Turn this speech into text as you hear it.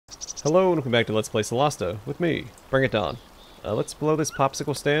Hello and welcome back to Let's Play Solasta with me, Bring It On. Let's blow this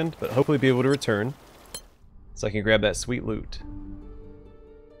popsicle stand, but hopefully be able to return so I can grab that sweet loot.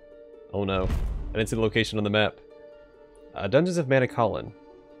 Oh no, I didn't see the location on the map. Dungeons of Coparann.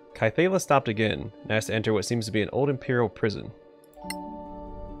 Kythaela stopped again and asked to enter what seems to be an old imperial prison.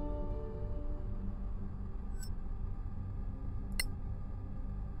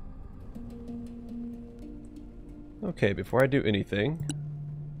 Okay, before I do anything,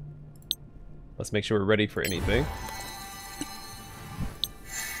 let's make sure we're ready for anything.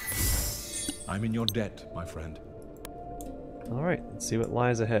 I'm in your debt, my friend. Alright, let's see what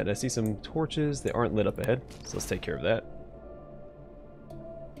lies ahead. I see some torches. They aren't lit up ahead, so let's take care of that.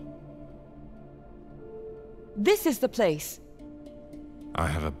 This is the place. I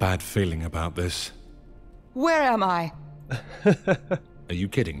have a bad feeling about this. Where am I? Are you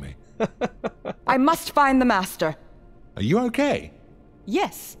kidding me? I must find the Master. Are you okay?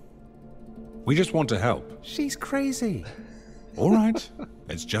 Yes. We just want to help. She's crazy. All right,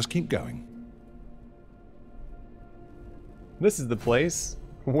 let's just keep going. This is the place.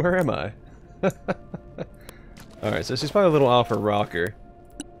 Where am I? Alright, so she's probably a little off her rocker.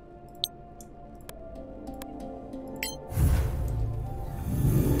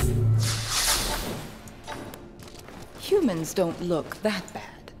 Humans don't look that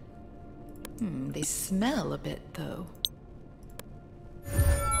bad. They smell a bit, though.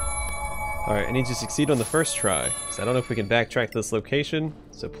 Alright, I need to succeed on the first try, because I don't know if we can backtrack to this location,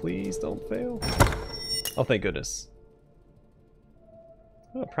 so please don't fail. Oh, thank goodness.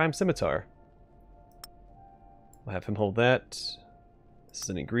 Oh, Prime Scimitar. I'll have him hold that. This is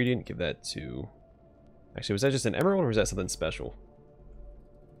an ingredient, give that to... Actually, was that just an emerald, or was that something special?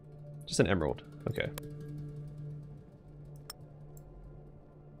 Just an emerald, okay.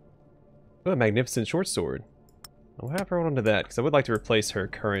 Oh, a magnificent short sword. I'll have her hold on to that, because I would like to replace her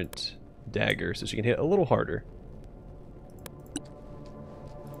current dagger so she can hit a little harder.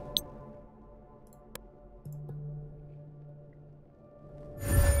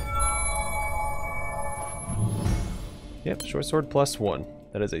 Yep, short sword +1.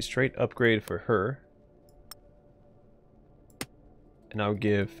 That is a straight upgrade for her. And I'll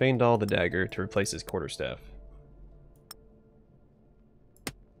give Feindal the dagger to replace his quarterstaff.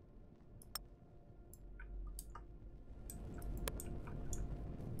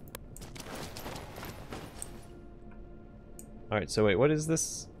 Alright, so wait, what is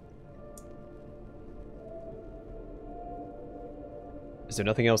this? Is there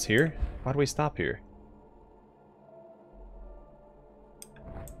nothing else here? Why do we stop here?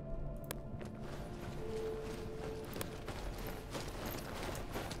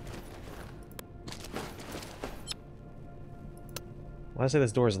 Why does it say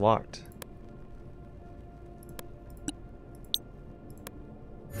this door is locked?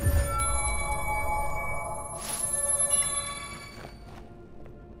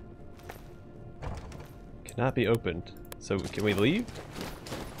 Cannot be opened. So can we leave?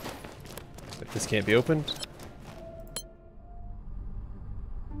 If this can't be opened?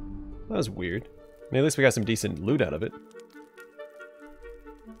 That was weird. I mean, at least we got some decent loot out of it.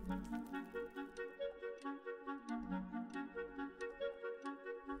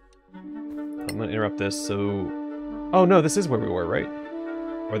 I'm gonna interrupt this, so... Oh no, this is where we were, right?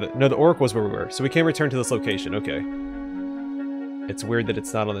 Or no, the Orc was where we were, so we can return to this location, okay. It's weird that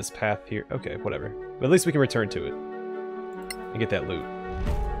it's not on this path here. Okay, whatever. But at least we can return to it. And get that loot.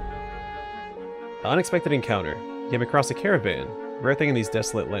 Unexpected encounter. You came across a caravan. Rare thing in these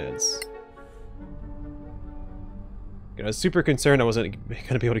desolate lands. I was super concerned I wasn't going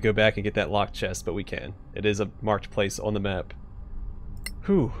to be able to go back and get that locked chest, but we can. It is a marked place on the map.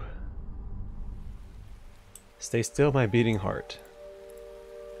 Whew. Stay still, my beating heart.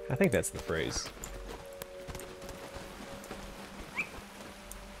 I think that's the phrase.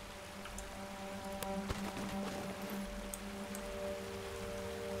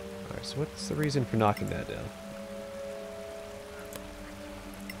 Alright, so what's the reason for knocking that down?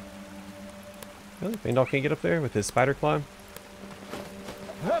 Really? Feindal can't get up there with his spider climb?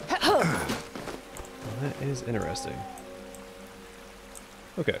 Well, that is interesting.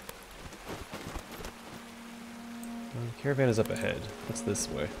 Okay. The caravan is up ahead. What's this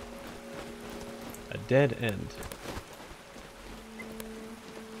way? A dead end.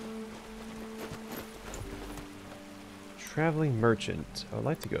 Traveling merchant. I would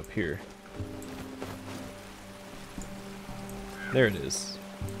like to go up here. There it is.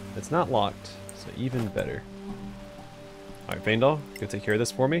 It's not locked, so even better. Alright, Feindal, go take care of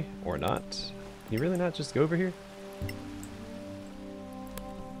this for me, or not. Can you really not just go over here?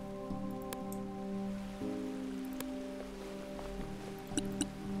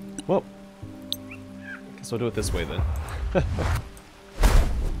 Well, guess we'll do it this way then.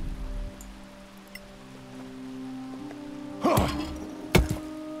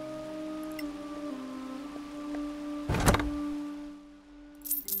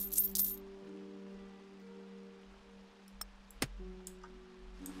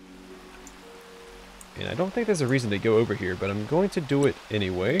 And I don't think there's a reason to go over here, but I'm going to do it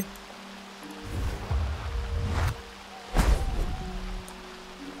anyway.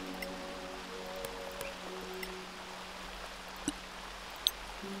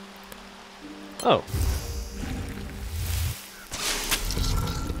 Oh.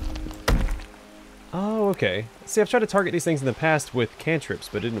 Oh, okay. See, I've tried to target these things in the past with cantrips,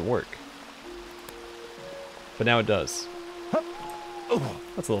 but it didn't work. But now it does.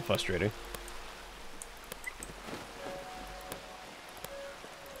 That's a little frustrating.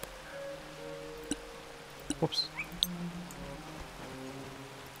 Whoops.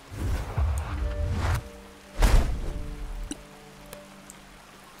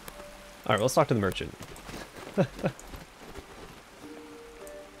 Alright, let's talk to the merchant.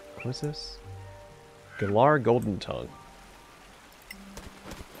 What's this? Galar Golden Tongue.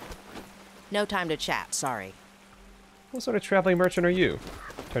 No time to chat, sorry. What sort of traveling merchant are you?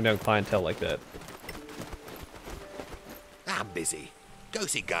 Turn down clientele like that. I'm busy. Go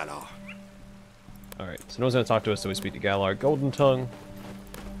see Galar. Alright, so no one's gonna talk to us, so we speak to Galar Golden Tongue.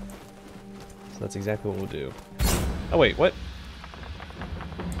 So that's exactly what we'll do. Oh wait, what?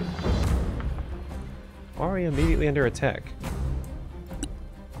 Why are we immediately under attack?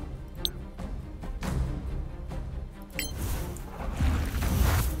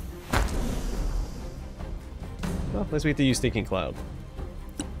 Well, let's wait to use Stinking Cloud.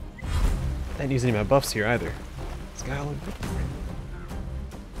 I didn't use any of my buffs here either. Skyland.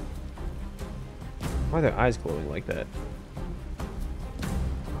 Why are their eyes glowing like that?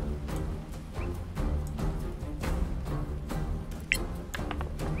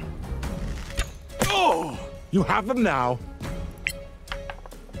 Oh! You have them now.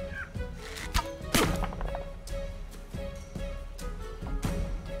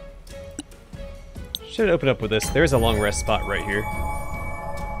 Should open up with this. There's a long rest spot right here.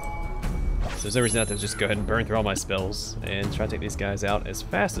 So there's no reason not to just go ahead and burn through all my spells and try to take these guys out as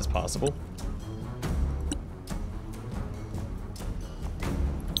fast as possible.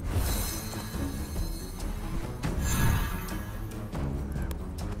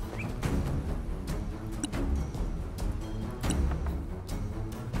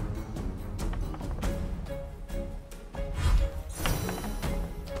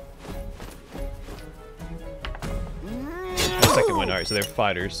 Second wind. Alright, so they're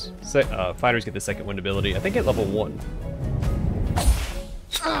fighters. Fighters get the second wind ability. I think at level 1.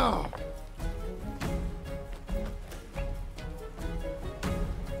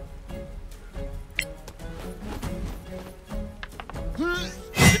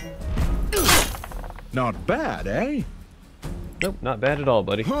 Not bad, eh? Nope, not bad at all,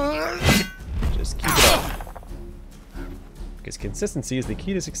 buddy. Just keep it up. Because consistency is the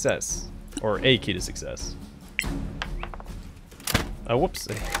key to success. Or a key to success. Oh, whoops.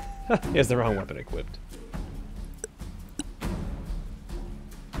 He has the wrong weapon equipped.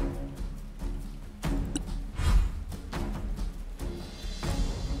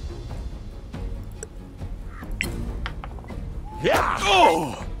 Yeah!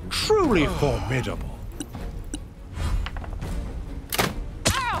 Oh! Truly formidable.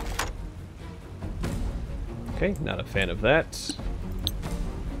 Okay, not a fan of that.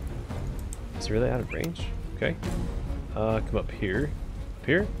 Is he really out of range? Okay. Come up here. Up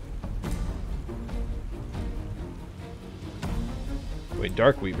here? Wait,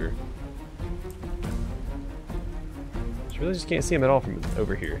 Darkweaver. I really just can't see him at all from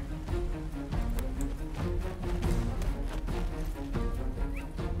over here.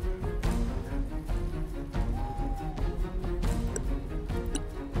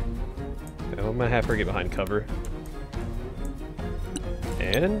 Okay, I'm gonna have her get behind cover.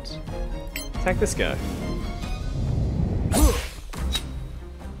 And attack this guy.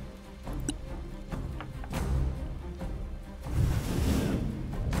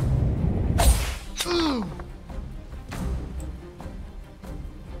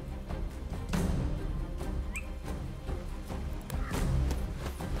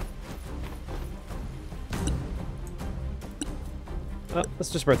 Oh, let's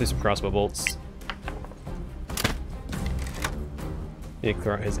just burn through some crossbow bolts. Need to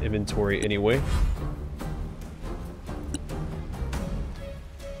clear out his inventory anyway.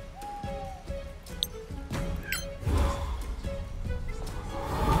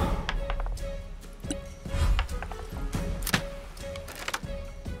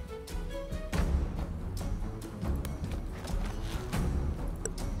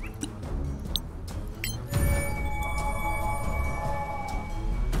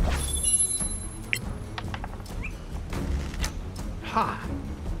 Ha!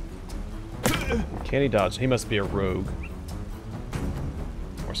 Can he dodge? He must be a rogue.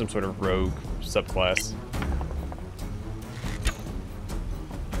 Or some sort of rogue subclass.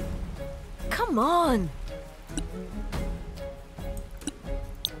 Come on!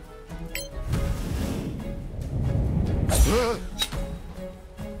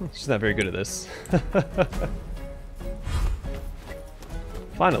 She's not very good at this.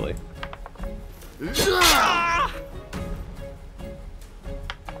 Finally.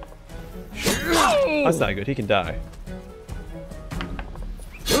 That's not good. He can die.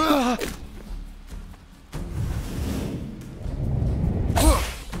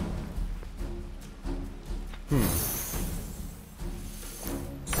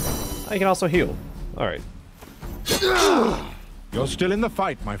 I can also heal. Alright. You're still in the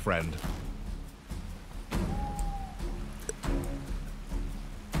fight, my friend.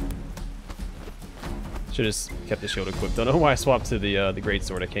 Should have just kept the shield equipped. Don't know why I swapped to the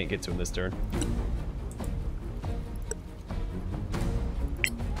greatsword. I can't get to him this turn.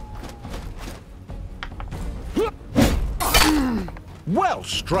 Well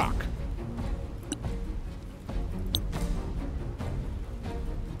struck.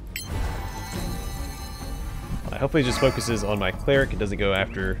 Hopefully it just focuses on my cleric and doesn't go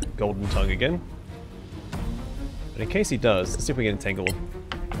after Golden Tongue again. But in case he does, let's see if we can entangle him.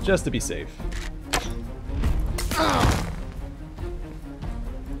 Just to be safe.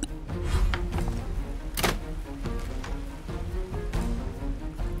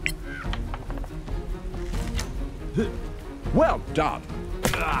 Well done.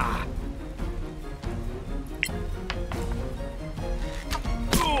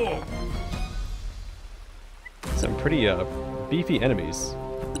 Some pretty beefy enemies.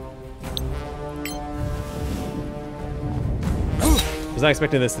 Was not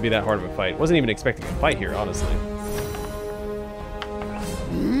expecting this to be that hard of a fight. Wasn't even expecting a fight here, honestly.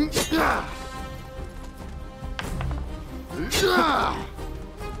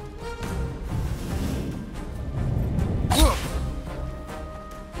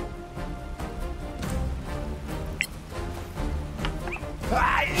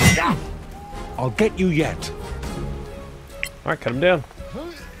 I'll get you yet. Alright, cut him down.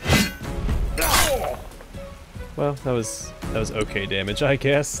 Well, that was okay damage, I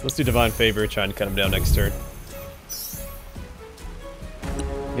guess. Let's do Divine Favor, try and cut him down next turn.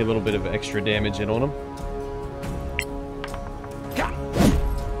 Get a little bit of extra damage in on him.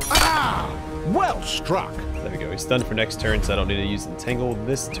 Well struck. There we go, he's stunned for next turn, so I don't need to use Entangle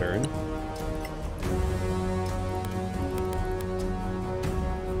this turn.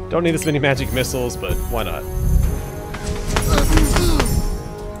 Don't need this many magic missiles, but why not?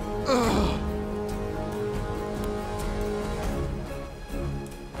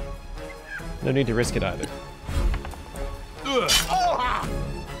 No need to risk it either.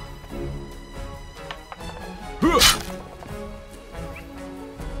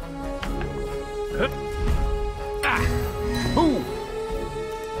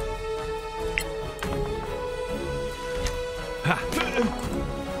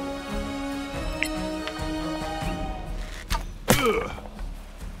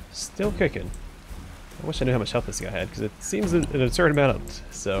 Still kicking. I wish I knew how much health this guy had, because it seems an absurd amount,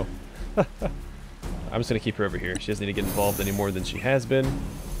 so... I'm just going to keep her over here. She doesn't need to get involved any more than she has been.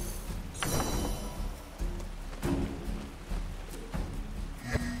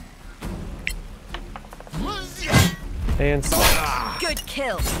 And smash. Good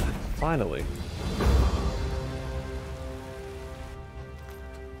kill. Finally.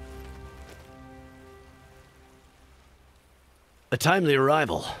 A timely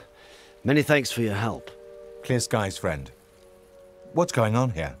arrival. Many thanks for your help. Clear skies, friend. What's going on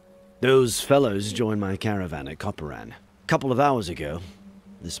here? Those fellows joined my caravan at Coparann. A couple of hours ago,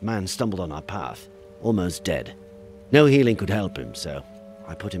 this man stumbled on our path, almost dead. No healing could help him, so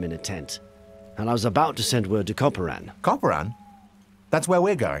I put him in a tent. And I was about to send word to Coparann. Coparann? That's where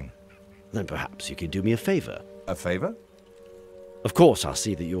we're going. Then perhaps you could do me a favor. A favor? Of course, I'll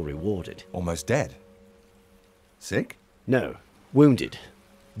see that you're rewarded. Almost dead. Sick? No, wounded.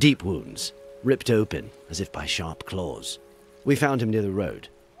 Deep wounds, ripped open as if by sharp claws. We found him near the road.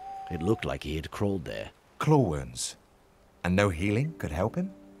 It looked like he had crawled there. Claw wounds. And no healing could help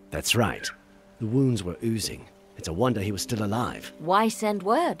him? That's right. The wounds were oozing. It's a wonder he was still alive. Why send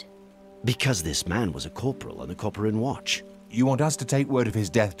word? Because this man was a corporal on the Coparann watch. You want us to take word of his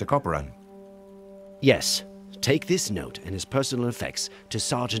death to Coparann? Yes. Take this note and his personal effects to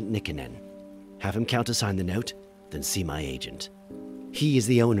Sergeant Nikkinen. Have him countersign the note, then see my agent. He is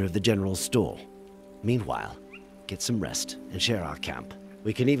the owner of the general store. Meanwhile, get some rest and share our camp.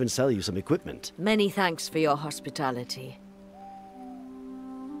 We can even sell you some equipment. Many thanks for your hospitality.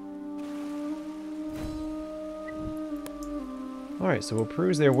 Alright, so we'll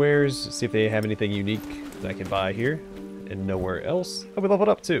peruse their wares, see if they have anything unique that I can buy here, and nowhere else. Oh, we leveled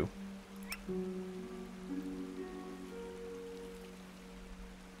up too.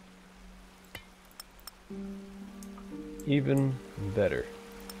 Even better.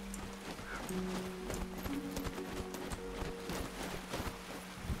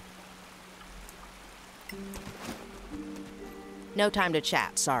 No time to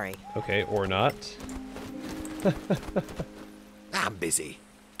chat, sorry. Okay, or not. I'm busy.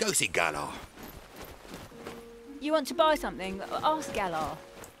 Go see Galar. You want to buy something? Ask Galar.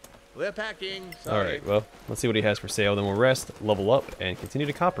 We're packing. Alright, well, let's see what he has for sale, then we'll rest, level up, and continue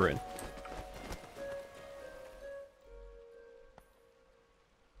to Coparann.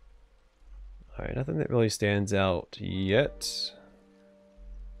 Alright, nothing that really stands out yet.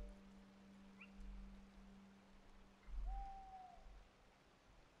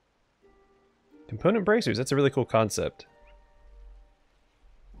 Component bracers, that's a really cool concept.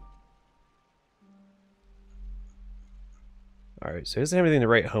 Alright, so he doesn't have anything to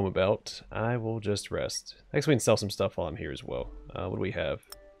write home about. I will just rest. I guess we can sell some stuff while I'm here as well. What do we have?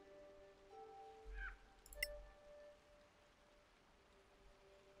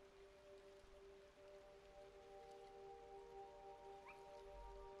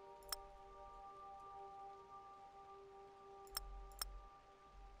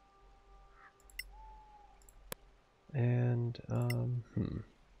 And,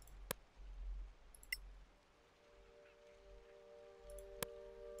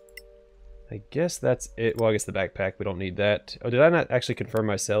 I guess that's it. Well, I guess the backpack, we don't need that. Oh, did I not actually confirm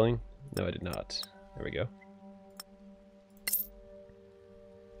my selling? No, I did not. There we go.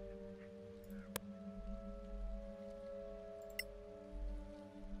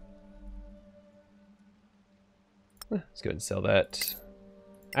 Let's go ahead and sell that.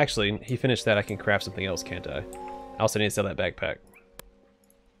 Actually, he finished that. I can craft something else, can't I? I also need to sell that backpack.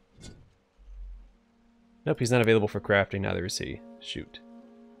 Nope, he's not available for crafting. Neither is he. Shoot.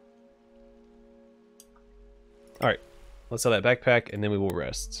 Alright, let's sell that backpack and then we will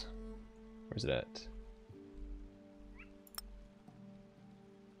rest. Where's it at?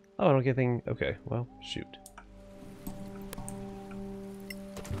 Oh, I don't get anything. Okay, well, shoot.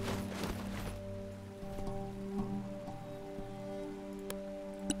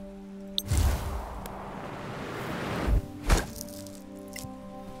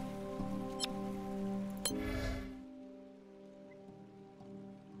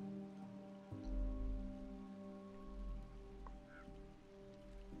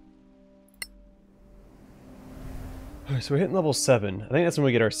 Alright, so we're hitting level 7. I think that's when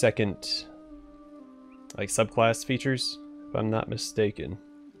we get our second, like, subclass features, if I'm not mistaken.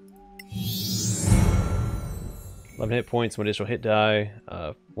 11 hit points, 1 additional hit die,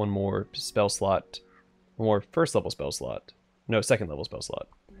 1 more spell slot, 1 more first level spell slot. No, second level spell slot.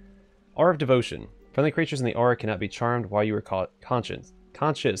 Aura of Devotion. Friendly creatures in the aura cannot be charmed while you are conscious.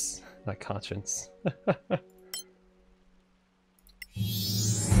 Not conscience.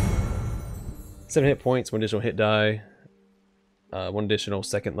 7 hit points, 1 additional hit die, 1 additional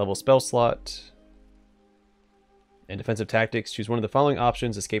second level spell slot. And defensive tactics, choose one of the following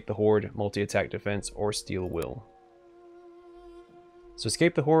options: Escape the Horde, multi-attack defense, or Steel Will. So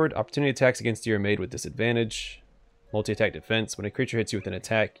Escape the Horde, opportunity attacks against you are made with disadvantage. Multi-attack defense, when a creature hits you with an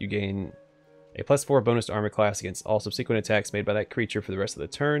attack, you gain a +4 bonus to armor class against all subsequent attacks made by that creature for the rest of the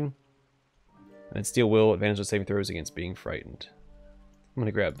turn. And then Steel Will, advantage on saving throws against being frightened. I'm going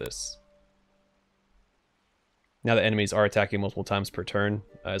to grab this. Now that enemies are attacking multiple times per turn,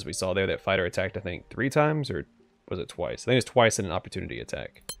 as we saw there, that fighter attacked, I think, 3 times, or was it twice? I think it was twice in an opportunity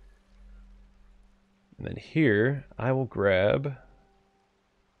attack. And then here, I will grab...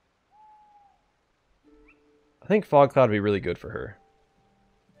 I think Fog Cloud would be really good for her.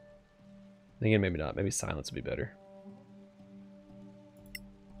 Then again, maybe not. Maybe Silence would be better.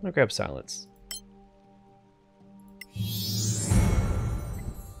 I'm gonna grab Silence.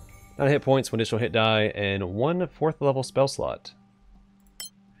 9 hit points, 1 additional hit die, and 1 4th level spell slot.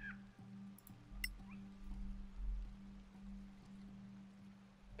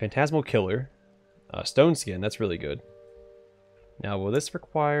 Phantasmal Killer. Stone Skin, that's really good. Now, will this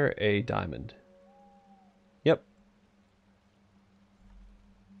require a diamond? Yep.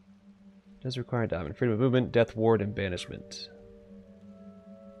 It does require a diamond. Freedom of movement, death ward, and banishment.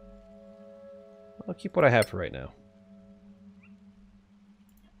 I'll keep what I have for right now.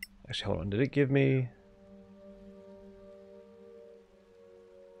 Actually, hold on. Did it give me...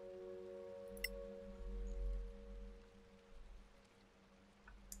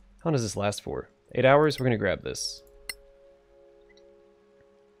 How long does this last for? 8 hours? We're going to grab this.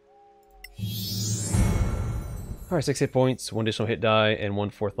 Alright, 6 hit points, 1 additional hit die, and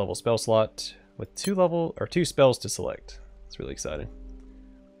 1 4th level spell slot with 2 spells to select. It's really exciting.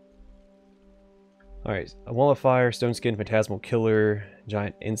 Alright, a wall of fire, stone skin, phantasmal killer,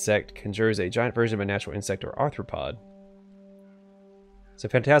 giant insect, conjures a giant version of a natural insect or arthropod. So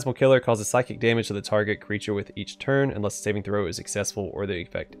phantasmal killer causes psychic damage to the target creature with each turn unless the saving throw is successful or the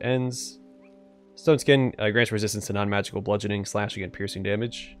effect ends. Stone skin grants resistance to non-magical bludgeoning, slashing, and piercing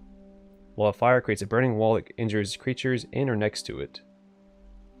damage. Wall of fire creates a burning wall that injures creatures in or next to it.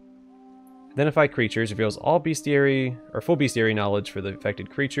 Identify creatures reveals all bestiary or full bestiary knowledge for the affected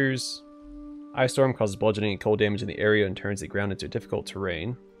creatures. Ice Storm causes bludgeoning and cold damage in the area and turns the ground into difficult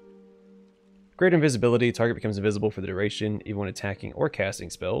terrain. Great invisibility, target becomes invisible for the duration, even when attacking or casting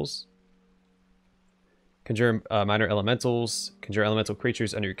spells. Conjure minor elementals, conjure elemental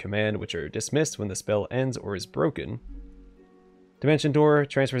creatures under your command, which are dismissed when the spell ends or is broken. Dimension Door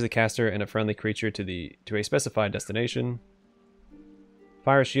transfers the caster and a friendly creature to a specified destination.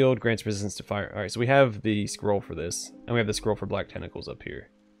 Fire Shield grants resistance to fire. Alright, so we have the scroll for this, and we have the scroll for Black Tentacles up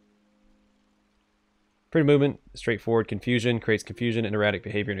here. Freedom movement, straightforward confusion, creates confusion and erratic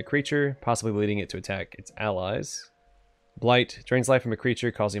behavior in a creature, possibly leading it to attack its allies. Blight, drains life from a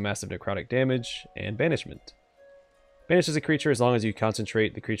creature, causing massive necrotic damage, and banishment. Banishes a creature as long as you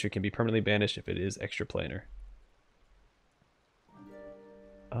concentrate, the creature can be permanently banished if it is extraplanar.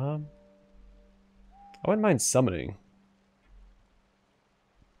 I wouldn't mind summoning.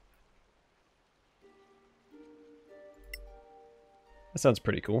 That sounds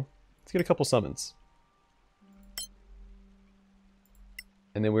pretty cool. Let's get a couple summons.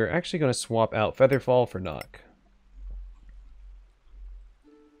 And then we're actually going to swap out Featherfall for Knock.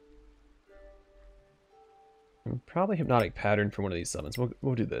 And probably Hypnotic Pattern for one of these summons.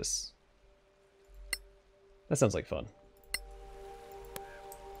 We'll do this. That sounds like fun.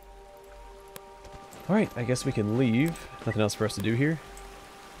 Alright, I guess we can leave. Nothing else for us to do here.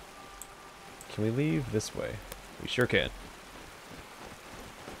 Can we leave this way? We sure can.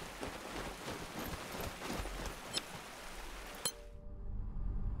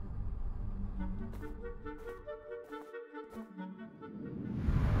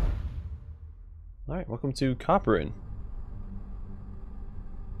 Alright, welcome to Coparann.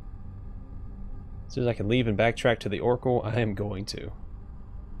 As soon as I can leave and backtrack to the Oracle, I am going to.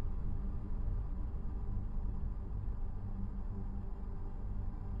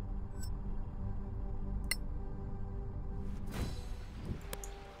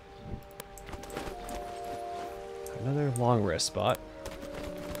 Another long rest spot,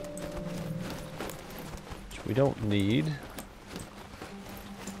 which we don't need.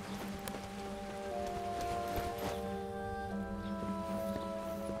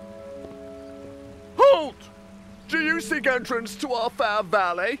 Halt! Do you seek entrance to our fair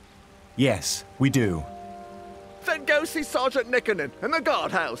valley? Yes, we do. Then go see Sergeant Nickernin in the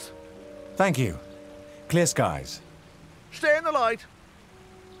guardhouse. Thank you. Clear skies. Stay in the light.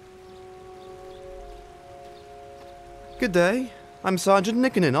 Good day. I'm Sergeant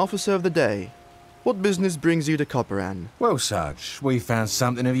Nickernin, Officer of the Day. What business brings you to Coparann? Well, Sarge, we found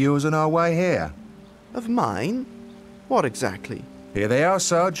something of yours on our way here. Of mine? What exactly? Here they are,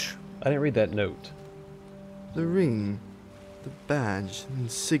 Sarge. I didn't read that note. The ring, the badge,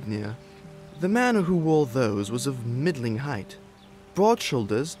 insignia. The man who wore those was of middling height. Broad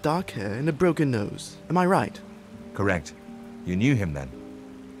shoulders, dark hair, and a broken nose. Am I right? Correct. You knew him then?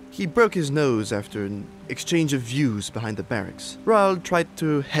 He broke his nose after an exchange of views behind the barracks. Roald tried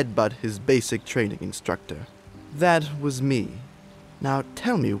to headbutt his basic training instructor. That was me. Now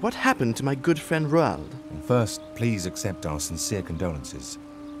tell me, what happened to my good friend Roald? First, please accept our sincere condolences.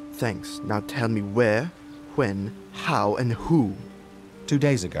 Thanks. Now tell me where, when, how, and who. 2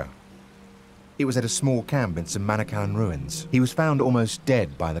 days ago. It was at a small camp in some Manakalan ruins. He was found almost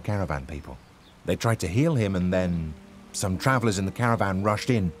dead by the Caravan people. They tried to heal him and then some travelers in the Caravan rushed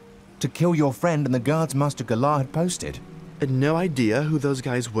in to kill your friend and the guards Master Galar had posted. And no idea who those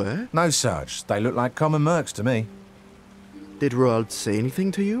guys were? No, Sarge. They look like common mercs to me. Did Roald say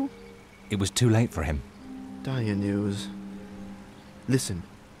anything to you? It was too late for him. Dire news. Listen,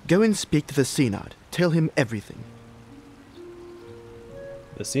 go and speak to the Synod. Tell him everything.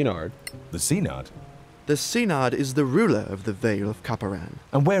 The Synod? The Synod? The Synod is the ruler of the Vale of Coparann.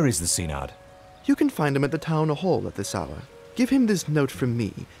 And where is the Synod? You can find him at the town hall at this hour. Give him this note from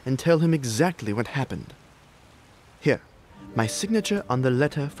me and tell him exactly what happened. Here, my signature on the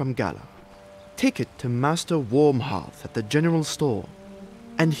letter from Gala. Take it to Master Warmhearth at the general store.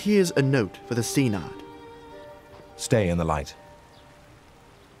 And here's a note for the Synod. Stay in the light.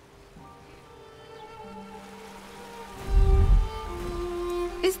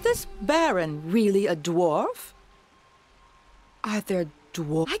 Is this Baron really a dwarf? Are there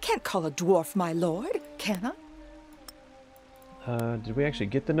dwarf? I can't call a dwarf my lord, can I? Did we actually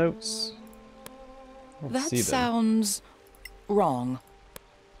get the notes? That sounds wrong.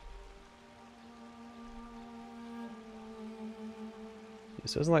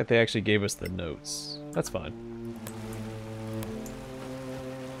 So it isn't like they actually gave us the notes. That's fine.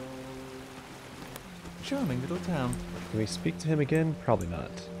 Charming little town. Can we speak to him again? Probably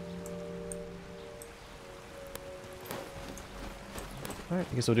not. Alright,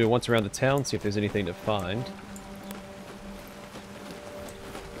 I guess we'll do it once around the town, see if there's anything to find.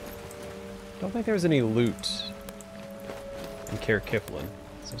 Don't think there was any loot in Caravan,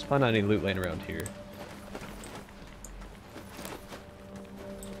 so let's find out any loot laying around here.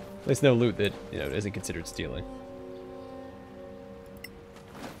 At least no loot that, you know, isn't considered stealing.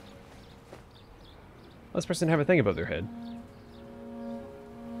 This person have a thing above their head.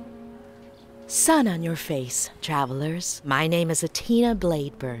 Sun on your face, travelers. My name is Atina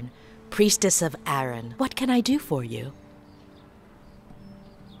Bladeburn, priestess of Aaron. What can I do for you?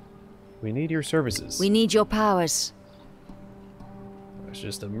 We need your services. We need your powers. It's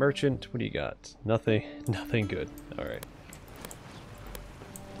just a merchant. What do you got? Nothing. Nothing good. Alright.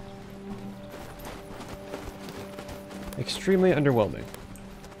 Extremely underwhelming.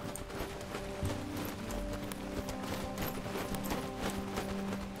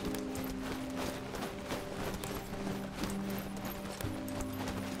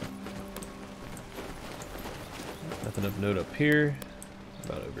 Nothing of note up here.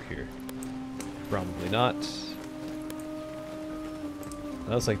 About over here. Probably not.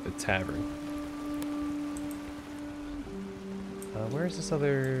 That looks like the tavern. Where's this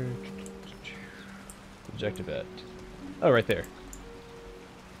other objective at? Oh, right there.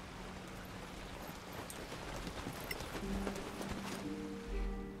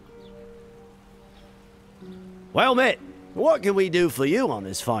 Well met. What can we do for you on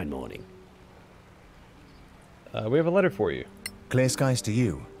this fine morning? We have a letter for you. Clear skies to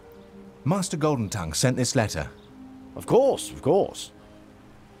you. Master Golden Tongue sent this letter. Of course, of course.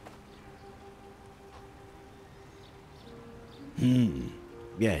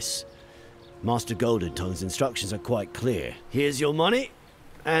 Yes. Master Golden Tongue's instructions are quite clear. Here's your money,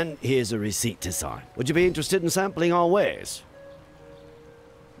 and here's a receipt to sign. Would you be interested in sampling our wares?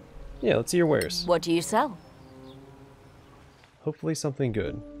 Yeah, let's see your wares. What do you sell? Hopefully something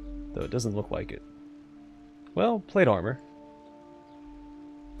good, though it doesn't look like it. Well, plate armor.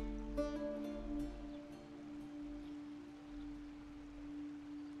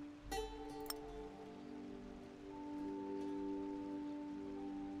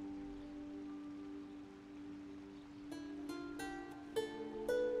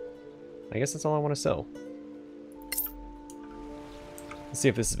 I guess that's all I want to sell. Let's see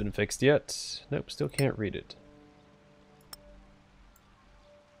if this has been fixed yet. Nope, still can't read it.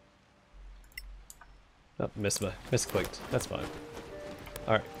 Oh, misclicked. That's fine.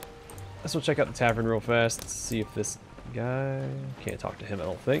 Alright. Let's go check out the tavern real fast. See if this guy... Can't talk to him, I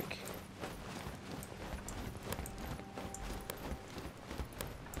don't think.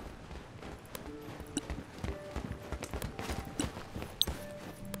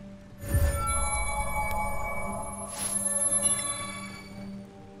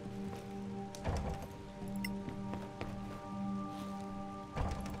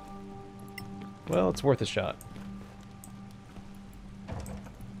 Well, it's worth a shot.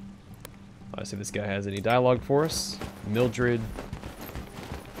 I see if this guy has any dialogue for us. Mildred.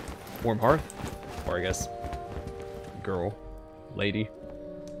 Warm Hearth. Or I guess, girl. Lady.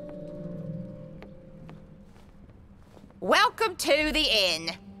 Welcome to the inn.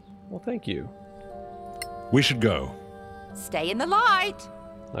 Well, thank you. We should go. Stay in the light.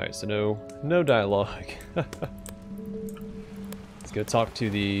 Alright, so no dialogue. Let's go talk to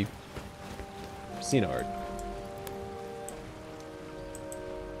the Scenard.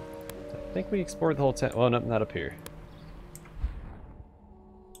 I think we explored the whole town. Well, no, not up here.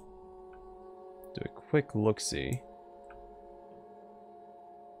 Do a quick look-see.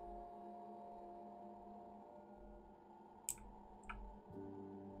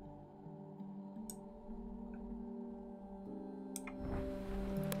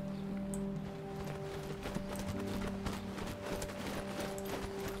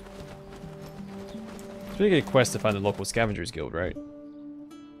 We get a quest to find the local Scavengers Guild, right?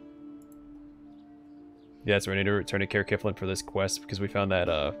 Yeah, that's right. I need to return to Caravan for this quest because we found that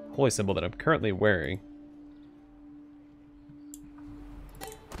holy symbol that I'm currently wearing.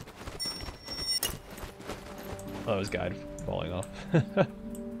 Oh, his guide falling off.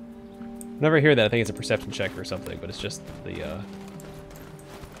 Whenever I hear that, I think it's a perception check or something, but it's just the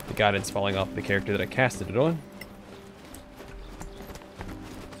guidance falling off the character that I casted it on.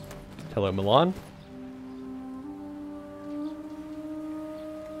 Hello, Milan.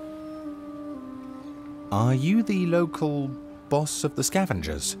 Are you the local boss of the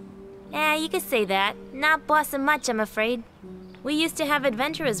scavengers? Yeah, you could say that. Not bossing much, I'm afraid. We used to have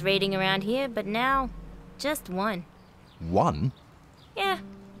adventurers raiding around here, but now, just one. One? Yeah,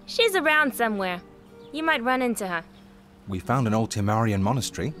 she's around somewhere. You might run into her. We found an old Timarian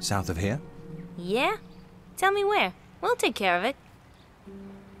monastery south of here. Yeah? Tell me where. We'll take care of it.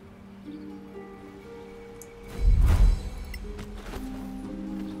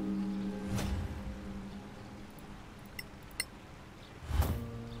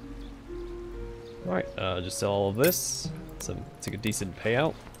 Alright, just sell all of this. Take a decent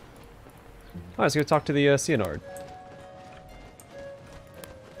payout. Alright, let's go talk to the Cynard.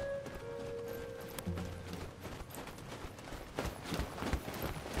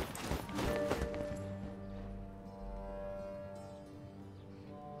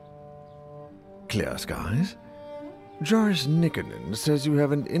 Clear skies. Joris Nikonin says you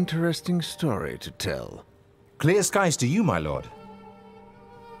have an interesting story to tell. Clear skies to you, my lord.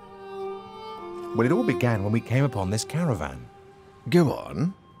 Well, it all began when we came upon this caravan. Go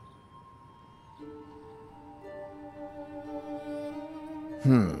on.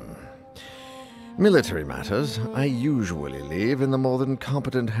 Military matters I usually leave in the more than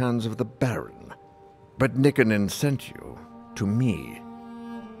competent hands of the Baron. But Nikonin sent you to me.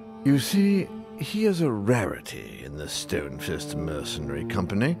 You see, he is a rarity in the Stonefist Mercenary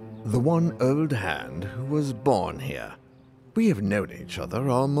Company, the one old hand who was born here. We have known each other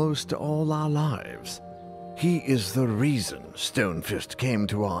almost all our lives. He is the reason Stonefist came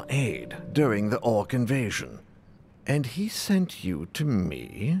to our aid during the Orc invasion. And he sent you to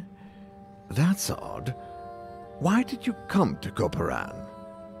me? That's odd. Why did you come to Coparann?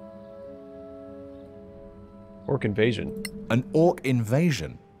 Orc invasion. An Orc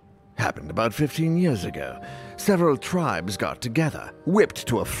invasion? Happened about 15 years ago. Several tribes got together, whipped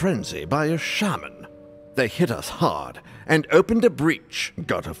to a frenzy by a shaman. They hit us hard and opened a breach,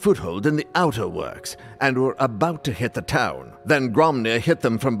 got a foothold in the outer works, and were about to hit the town. Then Gromnir hit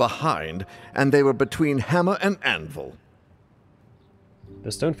them from behind, and they were between hammer and anvil. The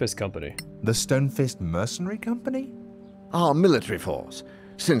Stonefist Company. The Stonefist Mercenary Company? Our military force,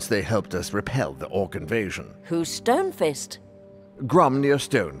 since they helped us repel the Orc invasion. Who's Stonefist? Gromnir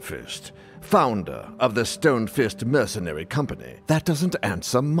Stonefist, founder of the Stonefist Mercenary Company. That doesn't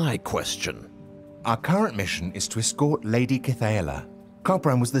answer my question. Our current mission is to escort Lady Kythaela.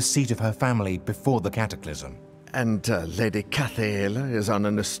 Coparann was the seat of her family before the Cataclysm. And Lady Kythaela is on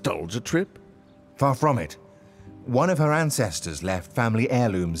a nostalgia trip? Far from it. One of her ancestors left family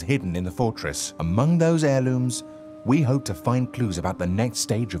heirlooms hidden in the fortress. Among those heirlooms, we hope to find clues about the next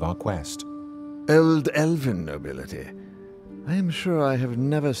stage of our quest. Old elven nobility. I am sure I have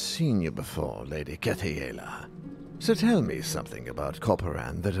never seen you before, Lady Kythaela. So tell me something about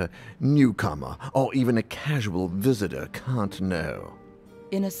Coparann that a newcomer or even a casual visitor can't know.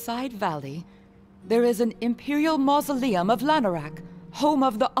 In a side valley, there is an imperial mausoleum of Lanarak, home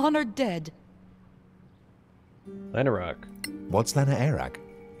of the honored dead. Lanarak. What's Lanarak?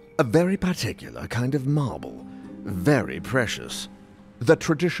 A very particular kind of marble. Very precious. The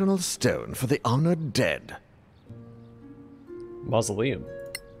traditional stone for the honored dead. Mausoleum.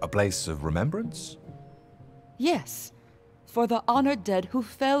 A place of remembrance? Yes, for the honored dead who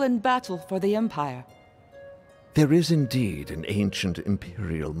fell in battle for the Empire. There is indeed an ancient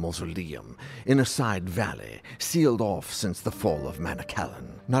imperial mausoleum in a side valley, sealed off since the fall of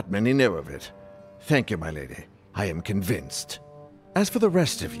Manicalan. Not many know of it. Thank you, my lady. I am convinced. As for the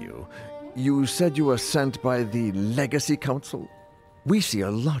rest of you, you said you were sent by the Legacy Council? We see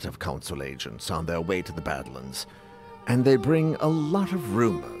a lot of Council agents on their way to the Badlands, and they bring a lot of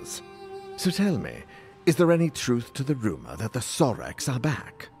rumors. So tell me, is there any truth to the rumor that the Sorax are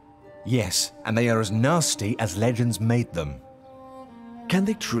back? Yes, and they are as nasty as legends made them. Can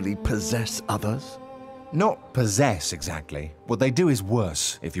they truly possess others? Not possess, exactly. What they do is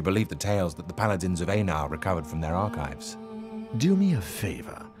worse, if you believe the tales that the Paladins of Einar recovered from their archives. Do me a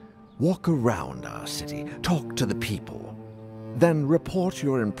favor. Walk around our city, talk to the people. Then report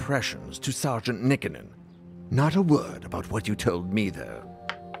your impressions to Sergeant Nikonin. Not a word about what you told me, though.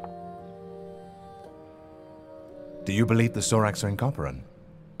 Do you believe the Sorax are in Coparann?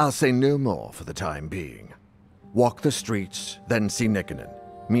 I'll say no more for the time being. Walk the streets, then see Nikonin.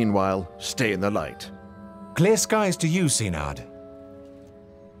 Meanwhile, stay in the light. Clear skies to you, Cynard.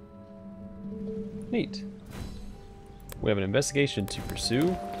 Neat. We have an investigation to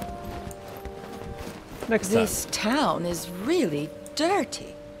pursue. Next time. This town is really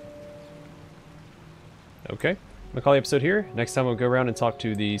dirty. Okay. gonna call the episode here. Next time we'll go around and talk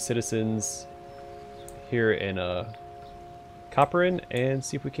to the citizens here in Coparann and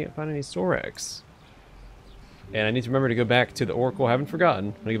see if we can't find any Storax. And I need to remember to go back to the Oracle. I haven't forgotten.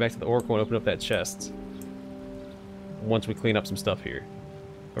 I'm gonna go back to the Oracle and open up that chest once we clean up some stuff here.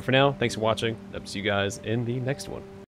 But for now, thanks for watching. I'll see you guys in the next one.